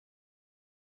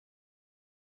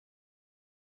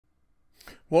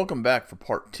Welcome back for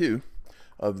part 2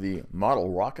 of the model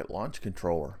rocket launch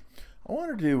controller. I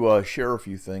wanted to share a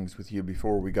few things with you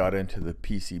before we got into the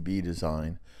PCB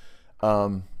design.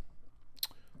 So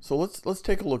let's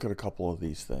take a look at a couple of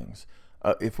these things.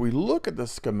 If we look at the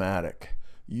schematic,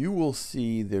 you will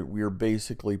see that we're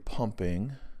basically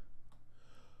pumping,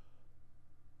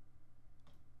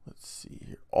 let's see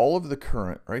here, all of the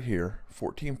current right here,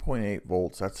 14.8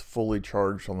 volts, that's fully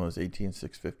charged on those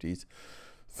 18650s.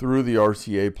 Through the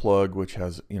RCA plug, which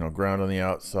has ground on the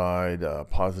outside,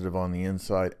 positive on the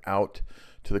inside, out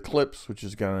to the clips, which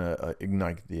is going to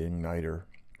ignite the igniter.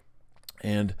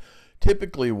 And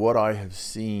typically what I have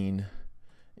seen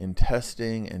in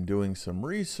testing and doing some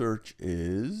research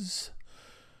is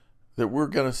that we're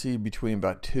going to see between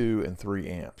about 2 and 3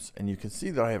 amps. And you can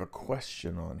see that I have a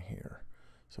question on here.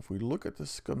 So if we look at the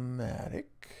schematic,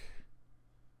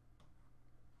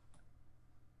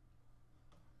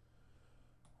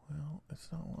 well, it's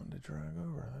not wanting to drag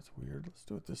over. That's weird. Let's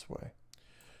do it this way.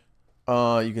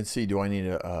 You can see, do I need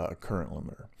a current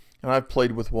limiter? And I've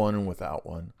played with one and without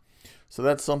one. So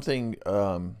that's something,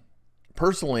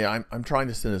 personally, I'm trying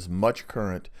to send as much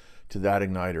current to that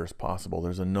igniter as possible.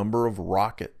 There's a number of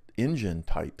rocket engine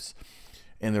types.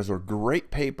 And there's a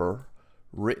great paper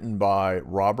written by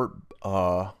Robert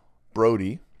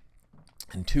Briody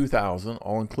in 2000.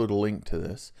 I'll include a link to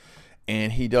this.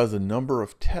 And he does a number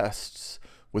of tests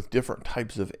with different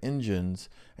types of engines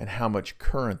and how much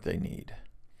current they need.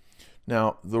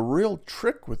 Now, the real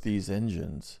trick with these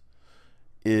engines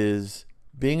is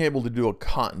being able to do a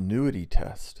continuity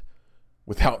test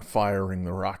without firing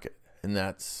the rocket. And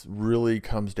that's really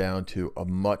comes down to a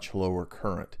much lower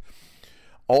current.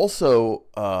 Also,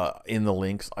 in the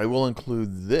links, I will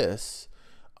include this,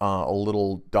 a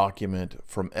little document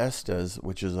from Estes,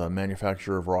 which is a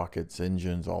manufacturer of rockets,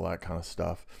 engines, all that kind of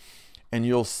stuff. And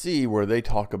you'll see where they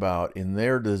talk about in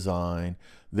their design,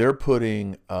 they're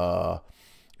putting,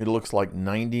 it looks like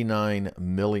 99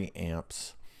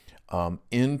 milliamps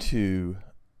into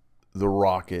the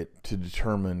rocket to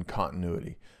determine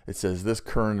continuity. It says this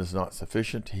current is not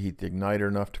sufficient to heat the igniter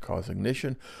enough to cause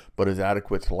ignition, but is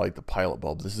adequate to light the pilot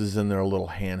bulb. This is in their little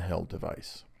handheld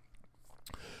device.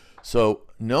 So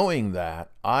knowing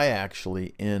that, I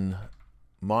actually, in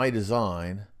my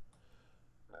design,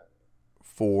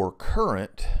 for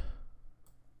current,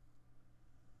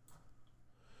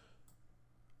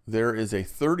 there is a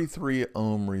 33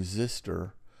 ohm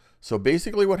resistor. So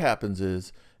basically what happens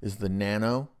is the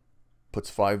Nano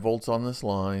puts 5 volts on this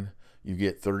line. You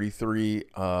get 33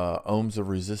 ohms of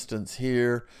resistance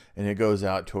here, and it goes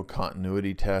out to a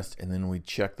continuity test, and then we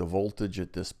check the voltage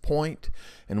at this point,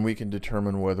 and we can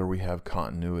determine whether we have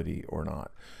continuity or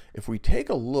not. If we take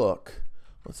a look,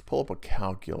 let's pull up a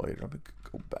calculator. Let me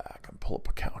go back and pull up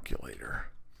a calculator.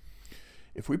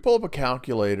 If we pull up a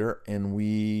calculator and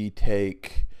we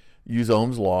use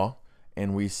Ohm's law,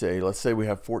 and we say, let's say we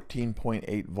have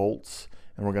 14.8 volts,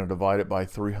 and we're going to divide it by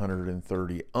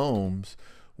 330 ohms,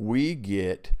 we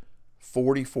get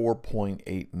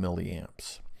 44.8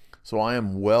 milliamps. So I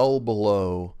am well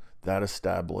below that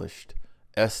established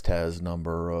Estes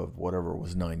number of whatever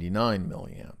was 99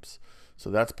 milliamps. So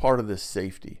that's part of this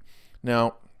safety.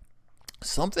 Now,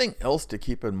 something else to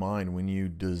keep in mind when you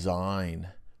design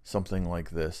something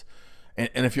like this, and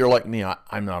if you're like me,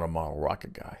 I'm not a model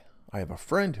rocket guy. I have a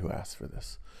friend who asked for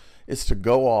this. Is to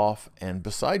go off and,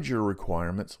 besides your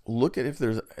requirements, look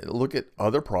at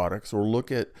other products, or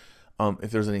look at if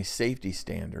there's any safety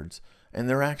standards. And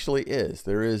there actually is.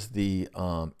 There is the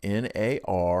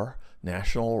NAR,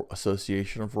 National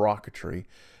Association of Rocketry,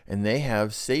 and they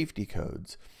have safety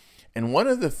codes. And one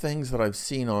of the things that I've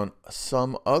seen on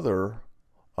some other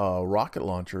rocket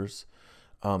launchers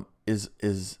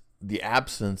is the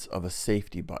absence of a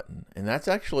safety button. And that's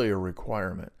actually a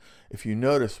requirement. If you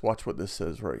notice, watch what this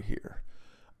says right here.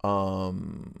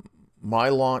 My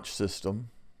launch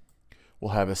system will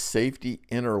have a safety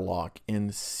interlock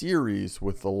in series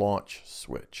with the launch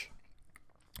switch.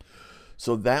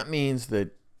 So that means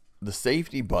that the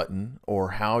safety button,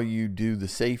 or how you do the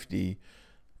safety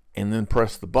and then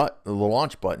press the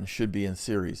launch button, should be in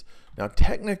series. Now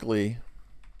technically,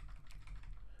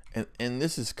 and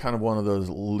this is kind of one of those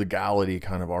legality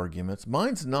kind of arguments,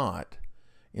 mine's not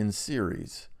in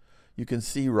series. You can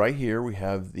see right here we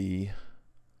have this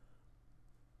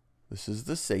is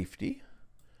the safety,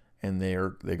 and they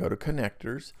go to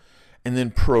connectors, and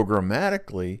then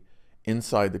programmatically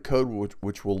inside the code,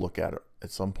 which we'll look at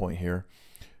some point here,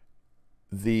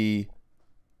 the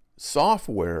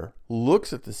software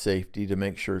looks at the safety to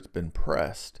make sure it's been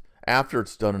pressed after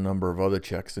it's done a number of other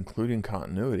checks, including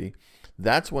continuity.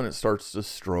 That's when it starts to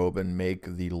strobe and make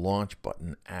the launch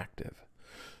button active.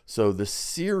 So the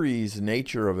series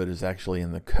nature of it is actually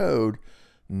in the code,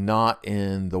 not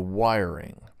in the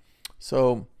wiring.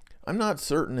 So I'm not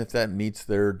certain if that meets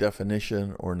their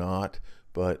definition or not,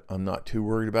 but I'm not too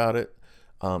worried about it.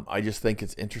 I just think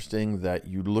it's interesting that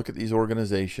you look at these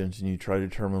organizations and you try to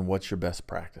determine what's your best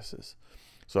practices.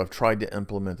 So I've tried to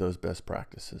implement those best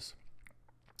practices.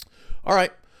 All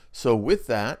right, so with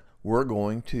that, we're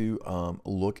going to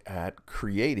look at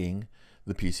creating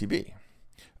the PCB.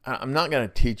 I'm not going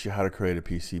to teach you how to create a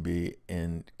PCB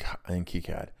in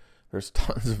KiCAD. There's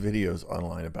tons of videos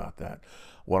online about that.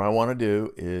 What I want to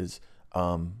do is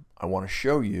I want to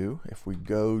show you, if we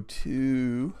go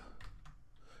to,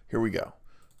 here we go.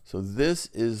 So this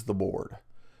is the board.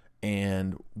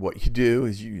 And what you do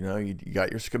is, you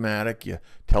got your schematic, you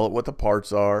tell it what the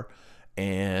parts are,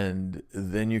 and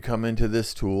then you come into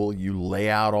this tool, you lay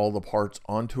out all the parts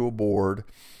onto a board,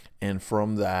 and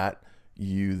from that,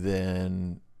 you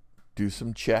then do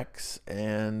some checks,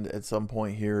 and at some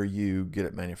point here you get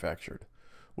it manufactured,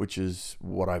 which is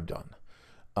what I've done.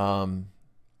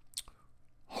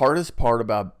 Hardest part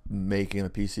about making a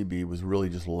PCB was really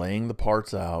just laying the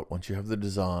parts out. Once you have the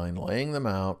design, laying them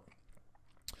out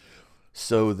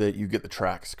so that you get the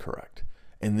tracks correct,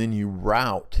 and then you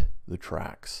route the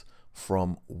tracks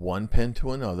from one pin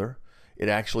to another. It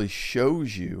actually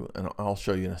shows you, and I'll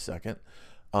show you in a second,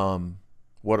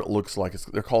 what it looks like.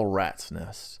 They're called rat's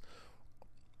nests.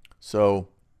 So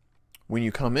when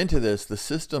you come into this, the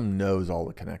system knows all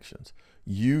the connections.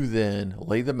 You then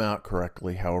lay them out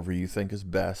correctly, however you think is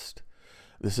best.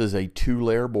 This is a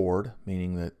 2-layer board,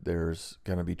 meaning that there's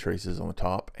going to be traces on the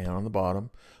top and on the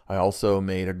bottom. I also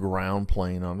made a ground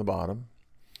plane on the bottom.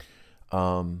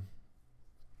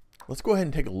 Let's go ahead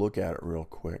and take a look at it real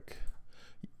quick.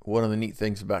 One of the neat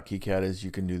things about KiCAD is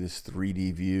you can do this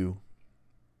 3D view,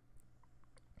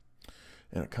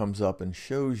 and it comes up and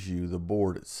shows you the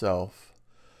board itself.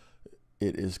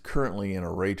 It is currently in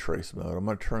a ray trace mode. I'm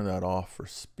going to turn that off for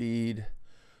speed.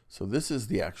 So this is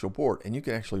the actual board, and you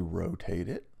can actually rotate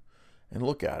it and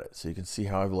look at it. So you can see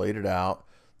how I've laid it out.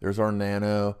 There's our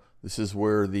Nano. This is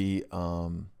where the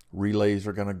relays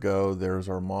are going to go. There's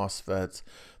our MOSFETs.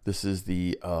 This is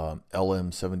the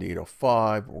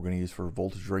LM7805 we're going to use for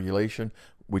voltage regulation,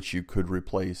 which you could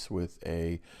replace with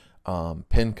a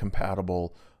pin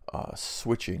compatible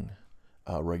switching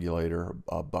regulator,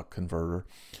 buck converter.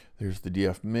 There's the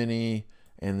DF Mini,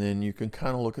 and then you can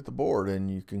kind of look at the board,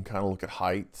 and you can kind of look at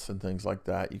heights and things like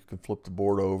that. You can flip the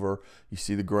board over, you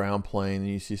see the ground plane, and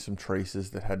you see some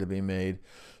traces that had to be made.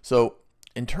 So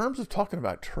in terms of talking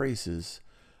about traces,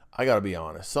 I gotta be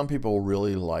honest, some people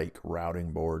really like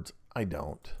routing boards. I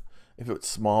don't. If it's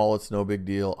small, it's no big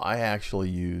deal. I actually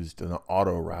used an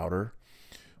auto router,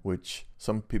 which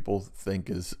some people think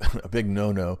is a big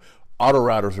no-no. Auto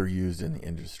routers are used in the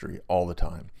industry all the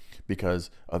time because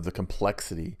of the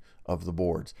complexity of the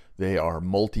boards. They are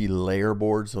multi-layer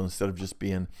boards, so instead of just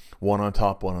being one on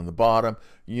top, one on the bottom,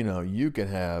 you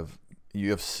have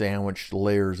sandwiched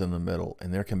layers in the middle,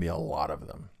 and there can be a lot of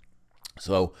them.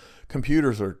 So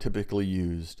computers are typically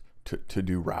used to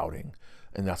do routing,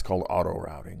 and that's called auto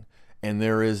routing. And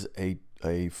there is a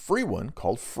free one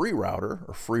called FreeRouter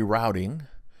or FreeRouting,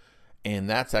 and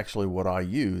that's actually what I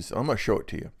use. I'm going to show it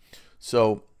to you.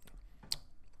 So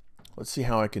let's see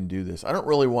how I can do this. I don't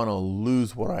really want to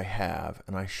lose what I have,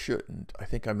 and I shouldn't. I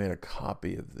think I made a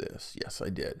copy of this. Yes, I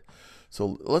did.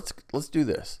 So let's do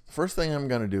this. The first thing I'm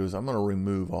going to do is I'm going to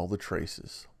remove all the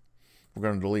traces. We're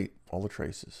going to delete all the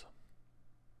traces.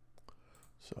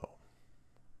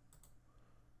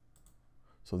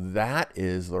 So that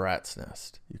is the rat's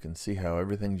nest. You can see how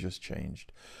everything just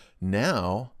changed.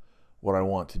 Now, what I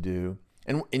want to do,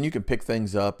 and you can pick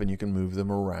things up and you can move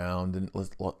them around. And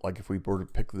like if we were to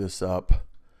pick this up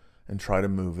and try to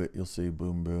move it, you'll see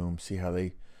boom, boom. See how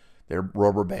they're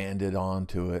rubber banded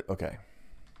onto it. Okay.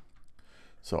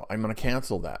 So I'm going to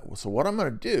cancel that. So what I'm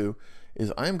going to do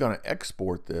is I'm going to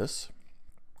export this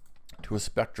to a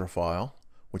Spectra file,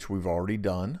 which we've already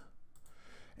done.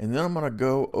 And then I'm going to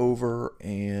go over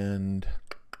and,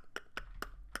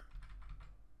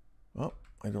 oh,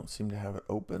 I don't seem to have it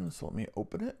open. So let me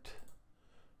open it.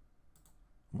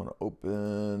 I'm going to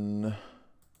open,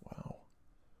 wow,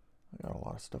 I got a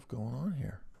lot of stuff going on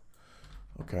here.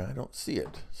 Okay, I don't see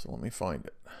it. So let me find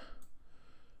it.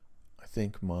 I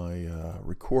think my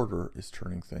recorder is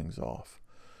turning things off.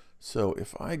 So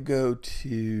if I go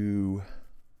to,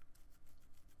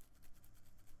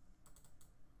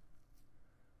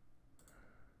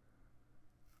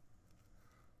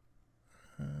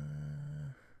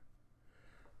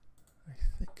 I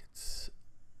think it's,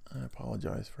 I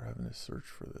apologize for having to search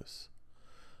for this.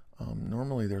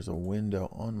 Normally there's a window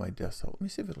on my desktop. Let me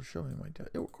see if it'll show me my desktop.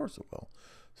 Oh, of course it will.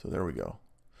 So there we go.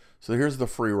 So here's the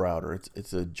free router.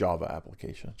 It's a Java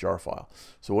application, jar file.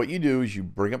 So what you do is you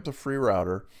bring up the free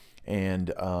router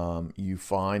and you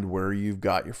find where you've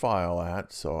got your file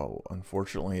at. So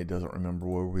unfortunately it doesn't remember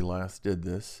where we last did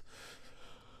this.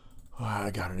 I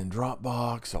got it in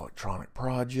Dropbox, electronic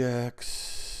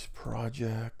projects,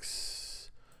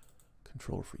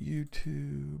 controller for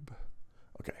YouTube.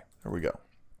 Okay, there we go.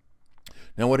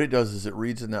 Now what it does is it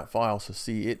reads in that file, so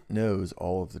see, it knows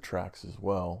all of the tracks as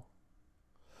well.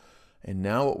 And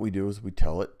now what we do is we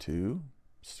tell it to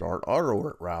start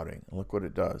auto routing. And look what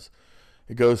it does.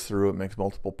 It goes through, it makes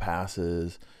multiple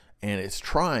passes, and it's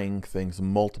trying things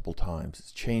multiple times.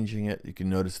 It's changing it. You can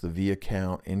notice the via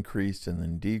count increased and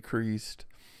then decreased.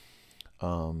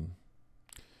 So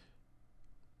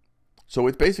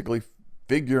it's basically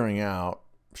figuring out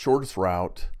shortest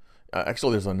route.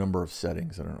 Actually, there's a number of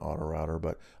settings in an auto router,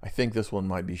 but I think this one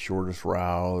might be shortest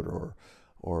route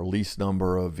or least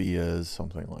number of vias,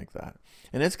 something like that.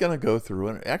 And it's going to go through,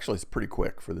 and actually it's pretty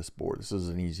quick for this board. This is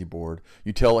an easy board.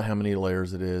 You tell it how many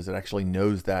layers it is. It actually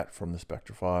knows that from the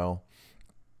Spectra file.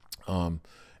 And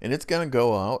it's going to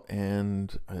go out,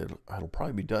 and it'll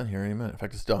probably be done here in a minute. In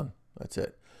fact, it's done. That's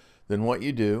it. Then what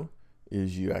you do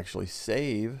is you actually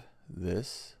save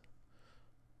this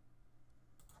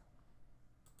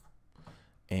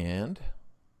and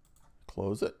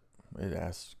close it. It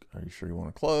asks, are you sure you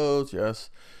want to close? Yes.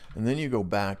 And then you go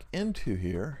back into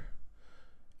here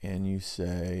and you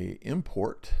say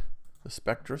import the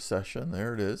Spectra session.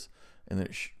 There it is. And then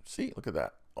see, look at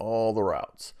that, all the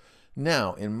routes.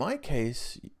 Now, in my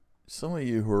case, some of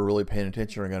you who are really paying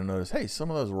attention are going to notice, hey, some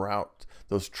of those routes,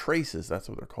 those traces, that's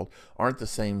what they're called, aren't the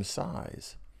same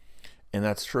size. And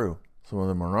that's true. Some of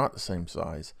them are not the same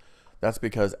size. That's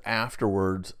because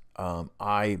afterwards,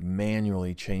 I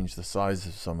manually change the size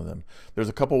of some of them. There's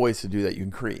a couple ways to do that. You can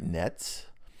create nets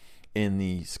in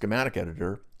the schematic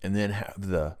editor and then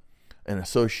have and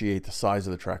associate the size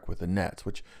of the track with the nets,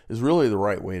 which is really the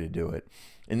right way to do it.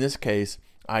 In this case,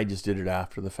 I just did it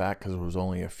after the fact because there was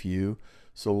only a few.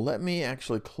 So let me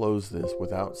actually close this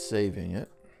without saving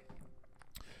it.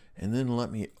 And then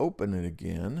let me open it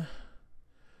again.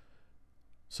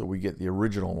 So we get the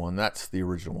original one. That's the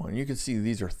original one. You can see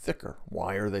these are thicker.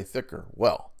 Why are they thicker?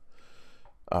 Well,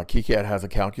 KiCAD has a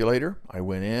calculator. I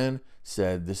went in,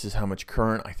 said this is how much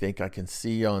current I think I can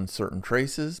see on certain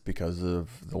traces because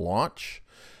of the launch.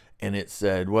 And it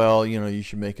said, well, you know, you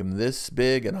should make them this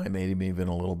big, and I made them even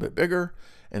a little bit bigger.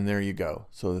 And there you go.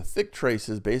 So the thick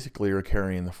traces basically are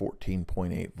carrying the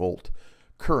 14.8 volt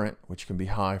current, which can be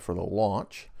high for the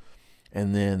launch.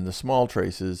 And then the small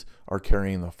traces are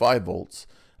carrying the 5 volts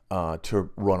to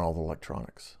run all the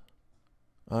electronics.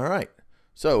 All right,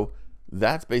 so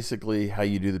that's basically how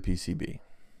you do the PCB.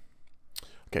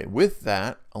 Okay, with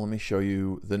that, let me show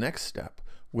you the next step,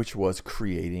 which was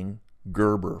creating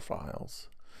Gerber files.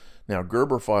 Now,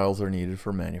 Gerber files are needed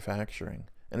for manufacturing,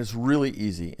 and it's really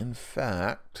easy. In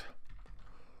fact,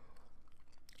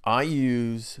 I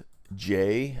use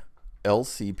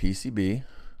JLCPCB.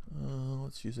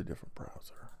 Let's use a different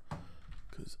browser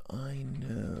because I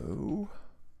know.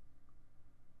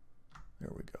 There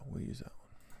we go. We'll use that one.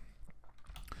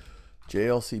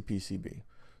 JLCPCB.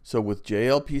 So with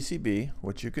JLPCB,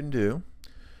 what you can do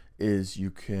is you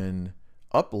can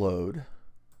upload.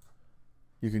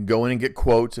 You can go in and get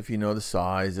quotes if you know the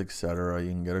size, etc. You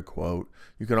can get a quote.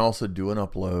 You can also do an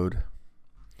upload.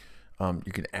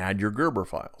 You can add your Gerber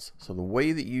files. So the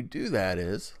way that you do that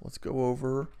is, let's go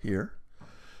over here.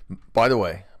 By the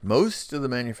way, most of the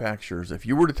manufacturers, if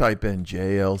you were to type in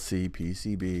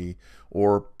JLCPCB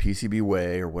or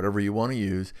PCBWay or whatever you want to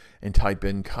use and type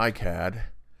in KiCAD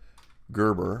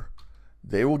Gerber,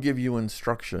 they will give you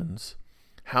instructions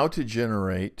how to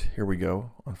generate, here we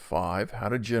go, on 5, how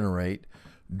to generate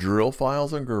drill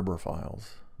files and Gerber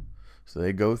files. So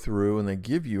they go through and they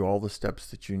give you all the steps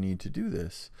that you need to do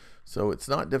this. So it's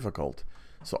not difficult.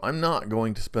 So I'm not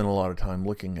going to spend a lot of time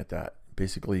looking at that.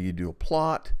 Basically, you do a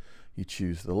plot, you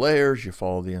choose the layers, you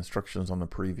follow the instructions on the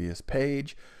previous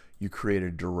page, you create a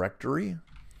directory,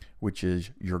 which is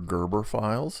your Gerber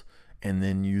files, and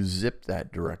then you zip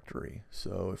that directory.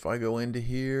 So if I go into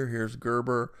here, here's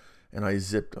Gerber, and I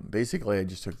zipped them. Basically, I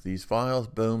just took these files,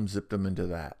 boom, zipped them into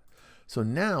that. So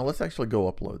now let's actually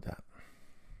go upload that.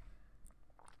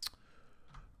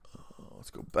 Let's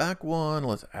go back one,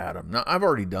 let's add them. Now, I've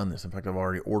already done this. In fact, I've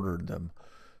already ordered them.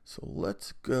 So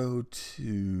let's go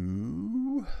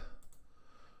to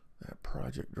that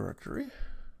project directory.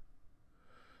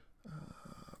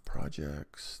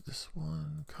 Projects, this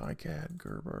one, KiCAD,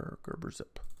 Gerber, Gerber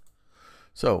zip.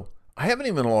 So I haven't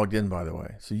even logged in, by the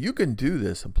way. So you can do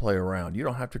this and play around. You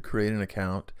don't have to create an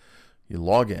account. You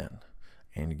log in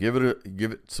and give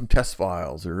it some test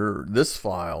files or this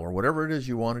file or whatever it is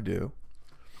you want to do.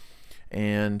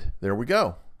 And there we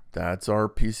go. That's our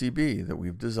PCB that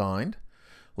we've designed.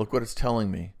 Look what it's telling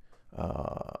me.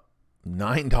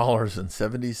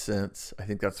 $9.70. I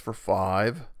think that's for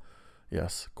 5.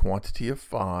 Yes, quantity of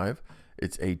 5.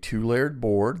 It's a 2-layered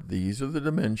board. These are the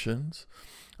dimensions.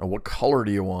 What color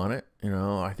do you want it? You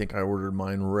know, I think I ordered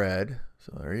mine red.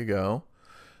 So there you go.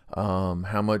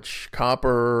 How much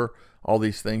copper, all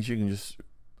these things you can just,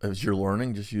 as you're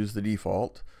learning, just use the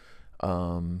default.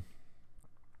 And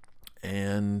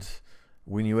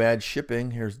when you add shipping,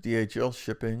 here's DHL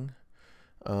shipping.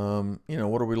 You know,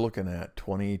 what are we looking at?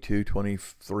 $22,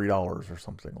 $23 or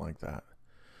something like that.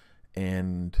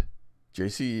 And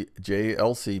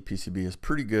JLCPCB is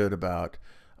pretty good about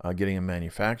getting them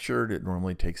manufactured. It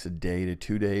normally takes a day to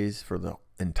 2 days for the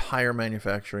entire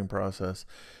manufacturing process,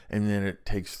 and then it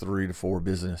takes 3 to 4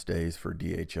 business days for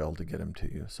DHL to get them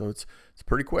to you. So it's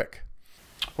pretty quick.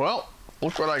 Well,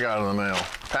 look what I got in the mail.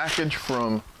 Package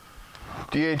from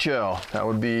DHL. That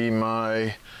would be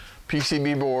my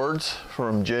PCB boards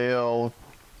from JLCPCB.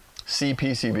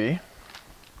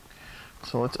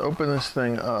 So let's open this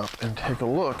thing up and take a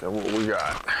look at what we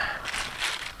got.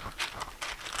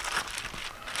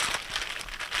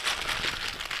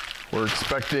 We're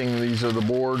expecting, these are the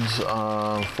boards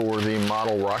for the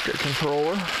model rocket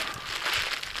controller.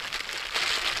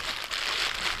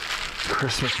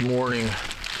 Christmas morning,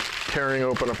 tearing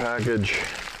open a package.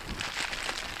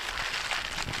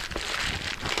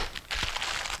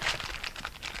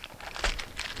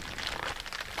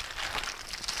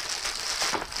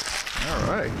 All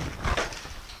right.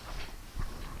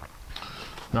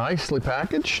 Nicely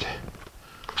packaged.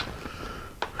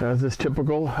 As is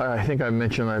typical, I think I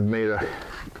mentioned I've made a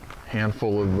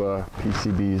handful of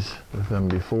PCBs with them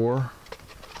before.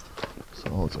 So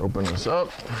let's open this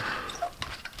up.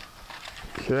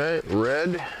 Okay,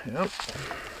 red, yep.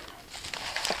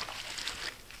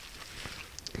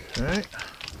 Okay,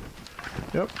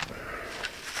 yep.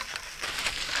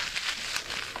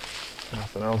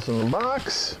 Nothing else in the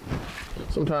box.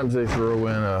 Sometimes they throw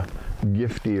in a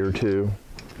gifty or two.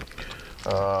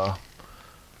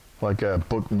 Like a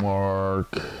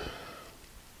bookmark. I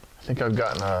think I've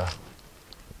gotten a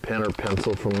pen or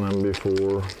pencil from them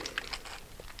before.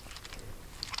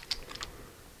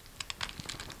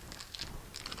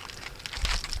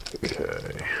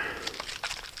 Okay.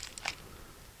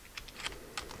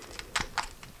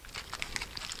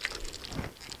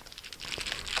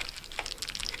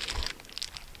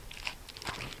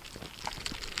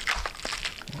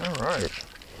 All right.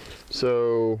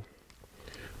 So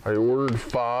I ordered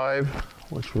 5,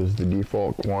 which was the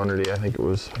default quantity. I think it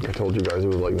was, like I told you guys, it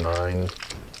was like 9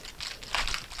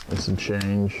 and some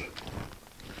change.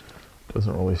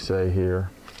 Doesn't really say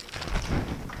here.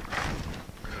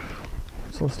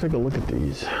 So let's take a look at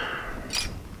these.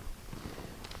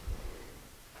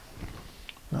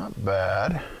 Not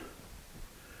bad.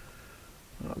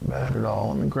 Not bad at all.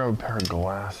 Let me grab a pair of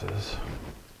glasses.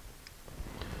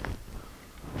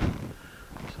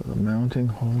 The mounting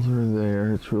holes are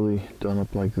there. It's really done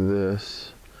up like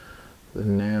this. The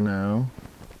Nano.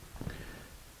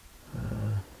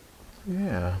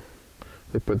 Yeah.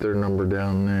 They put their number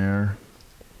down there.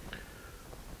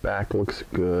 Back looks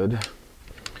good.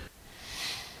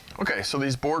 Okay, so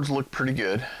these boards look pretty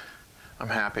good. I'm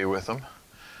happy with them.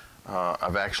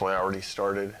 I've actually already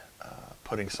started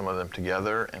putting some of them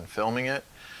together and filming it.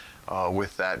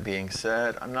 With that being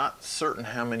said, I'm not certain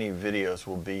how many videos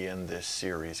will be in this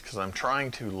series because I'm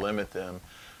trying to limit them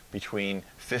between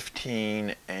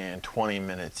 15 and 20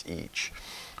 minutes each.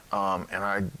 And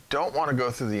I don't want to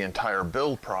go through the entire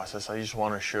build process. I just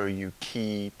want to show you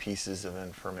key pieces of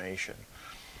information.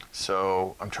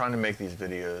 So I'm trying to make these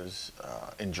videos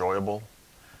enjoyable.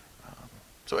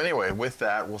 So anyway, with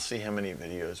that, we'll see how many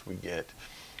videos we get.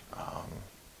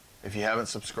 If you haven't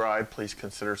subscribed, please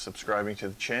consider subscribing to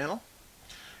the channel,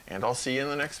 and I'll see you in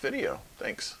the next video.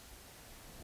 Thanks.